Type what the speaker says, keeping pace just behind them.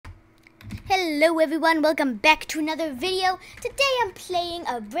Hello everyone, welcome back to another video. Today I'm playing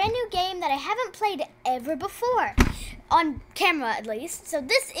a brand new game that I haven't played ever before, on camera at least. So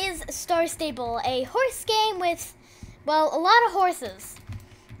this is Star Stable, a horse game with, well, a lot of horses.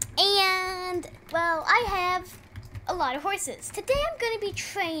 And, well, I have a lot of horses. Today I'm going to be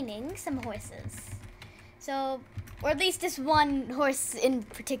training some horses. So, or at least this one horse in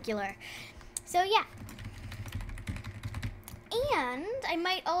particular. So yeah. And I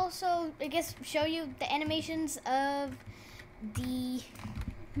might also, I guess, show you the animations of the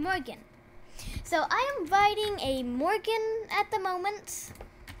Morgan. So I am riding a Morgan at the moment.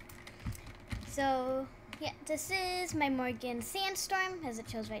 So yeah, this is my Morgan Sandstorm, as it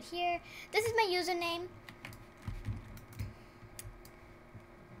shows right here. This is my username.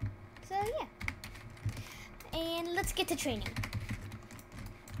 So yeah. And let's get to training.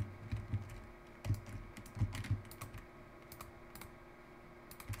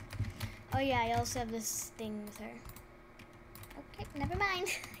 Oh yeah, I also have this thing with her. Okay, never mind.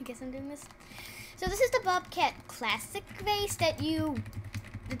 I guess I'm doing this. So this is the Bobcat Classic race that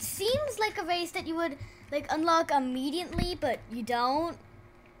it seems like a race that you would like unlock immediately, but you don't.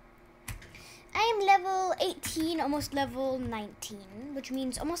 I am level 18, almost level 19, which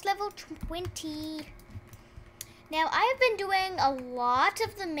means almost level 20. Now I've been doing a lot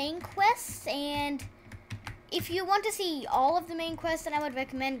of the main quests, and if you want to see all of the main quests, then I would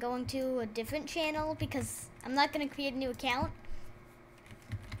recommend going to a different channel because I'm not going to create a new account.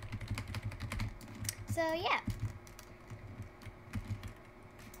 So, yeah.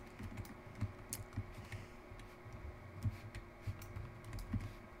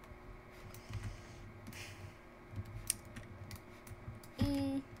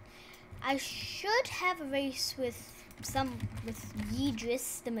 I should have a race with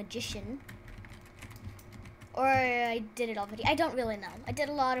Yidris the Magician. Or I did it already. I don't really know. I did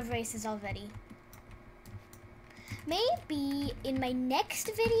a lot of races already. Maybe in my next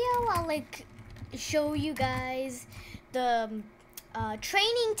video, I'll like show you guys the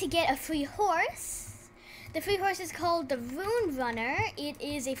training to get a free horse. The free horse is called the Rune Runner. It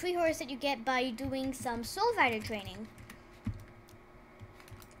is a free horse that you get by doing some Soul Rider training.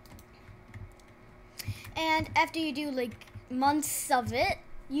 And after you do like months of it,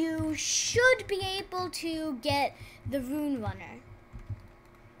 you should be able to get the Rune Runner,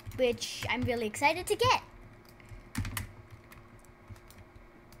 which I'm really excited to get.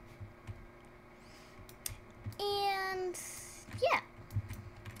 And yeah.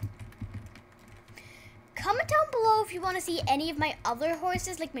 Comment down below if you want to see any of my other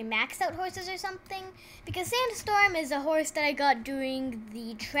horses, like my maxed out horses or something, because Sandstorm is a horse that I got during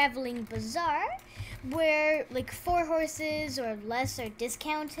the Traveling Bazaar, where like 4 horses or less are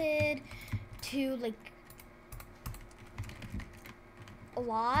discounted to like a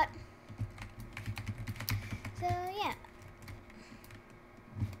lot. So yeah.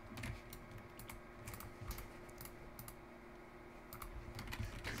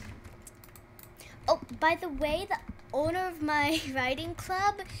 Oh, by the way, the owner of my riding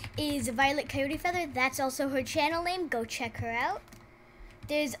club is Violet Coyote Feather. That's also her channel name. Go check her out.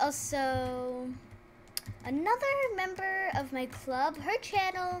 There's also another member of my club. Her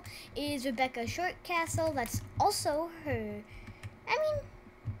channel is Rebecca Shortcastle. That's also her.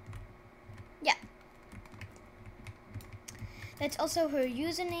 Yeah. That's also her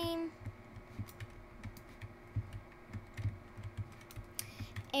username.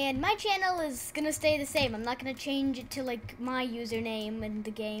 And my channel is gonna stay the same. I'm not gonna change it to like my username in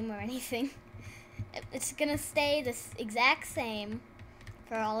the game or anything. It's gonna stay the exact same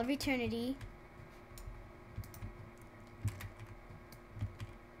for all of eternity.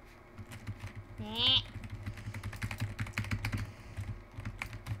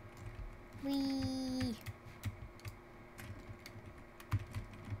 Wee.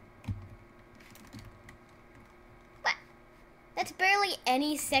 What? That's barely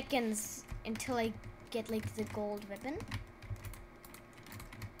any seconds until I get like the gold ribbon.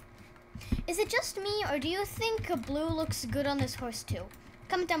 Is it just me, or do you think a blue looks good on this horse too?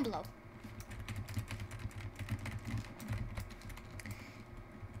 Comment down below.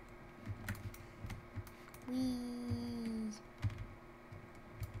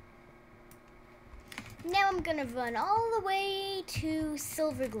 Now I'm gonna run all the way to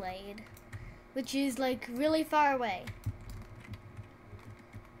Silverglade, which is like really far away.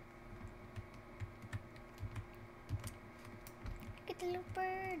 Get the little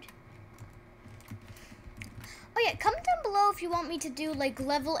bird. Oh yeah, comment down below if you want me to do like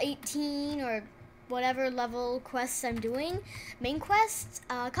level 18 or whatever level quests I'm doing. Main quests.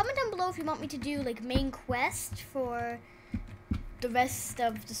 Comment down below if you want me to do like main quest for the rest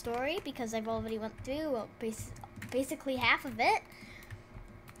of the story because I've already went through basically half of it.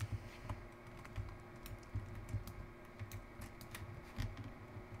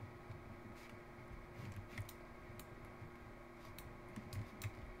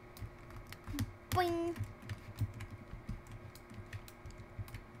 Boing.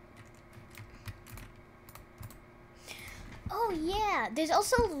 Oh yeah, there's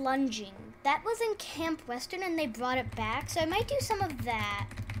also lunging. That was in Camp Western and they brought it back, so I might do some of that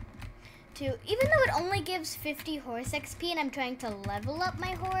too. Even though it only gives 50 horse XP and I'm trying to level up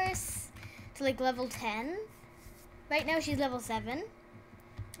my horse to like level 10. Right now she's level 7.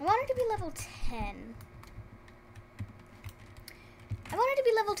 I want her to be level 10. I want her to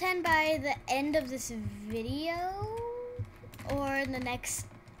be level 10 by the end of this video or in the next.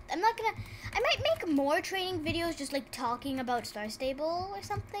 I might make more training videos just like talking about Star Stable or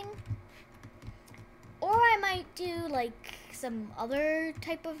something. Or I might do like some other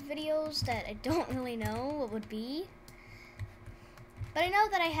type of videos that I don't really know what would be. But I know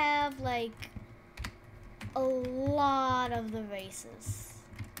that I have like a lot of the races.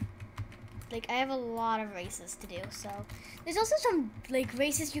 Like I have a lot of races to do, so there's also some like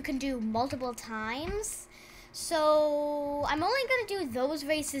races you can do multiple times. So I'm only gonna do those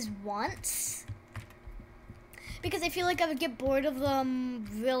races once because I feel like I would get bored of them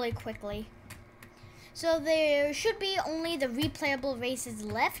really quickly. So there should be only the replayable races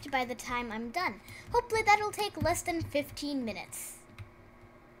left by the time I'm done. Hopefully that'll take less than 15 minutes.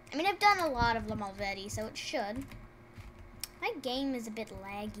 I mean, I've done a lot of them already, so it should. My game is a bit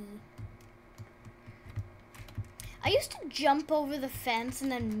laggy. I used to jump over the fence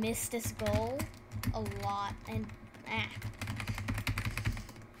and then miss this goal a lot, and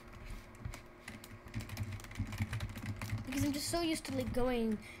because I'm just so used to like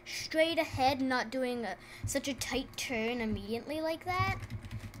going straight ahead and not doing such a tight turn immediately like that.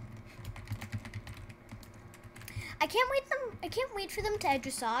 I can't wait for them to add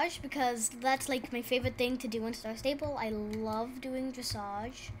dressage because that's like my favorite thing to do in Star Stable. I love doing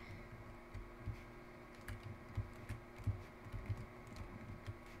dressage.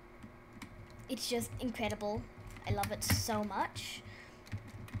 It's just incredible. I love it so much.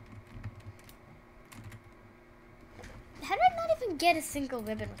 How did I not even get a single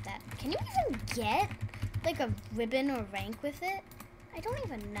ribbon with that? Can you even get like a ribbon or rank with it? I don't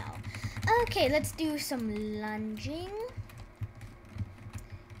even know. Okay, let's do some lunging.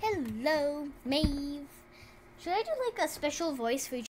 Hello, Maeve. Should I do like a special voice for each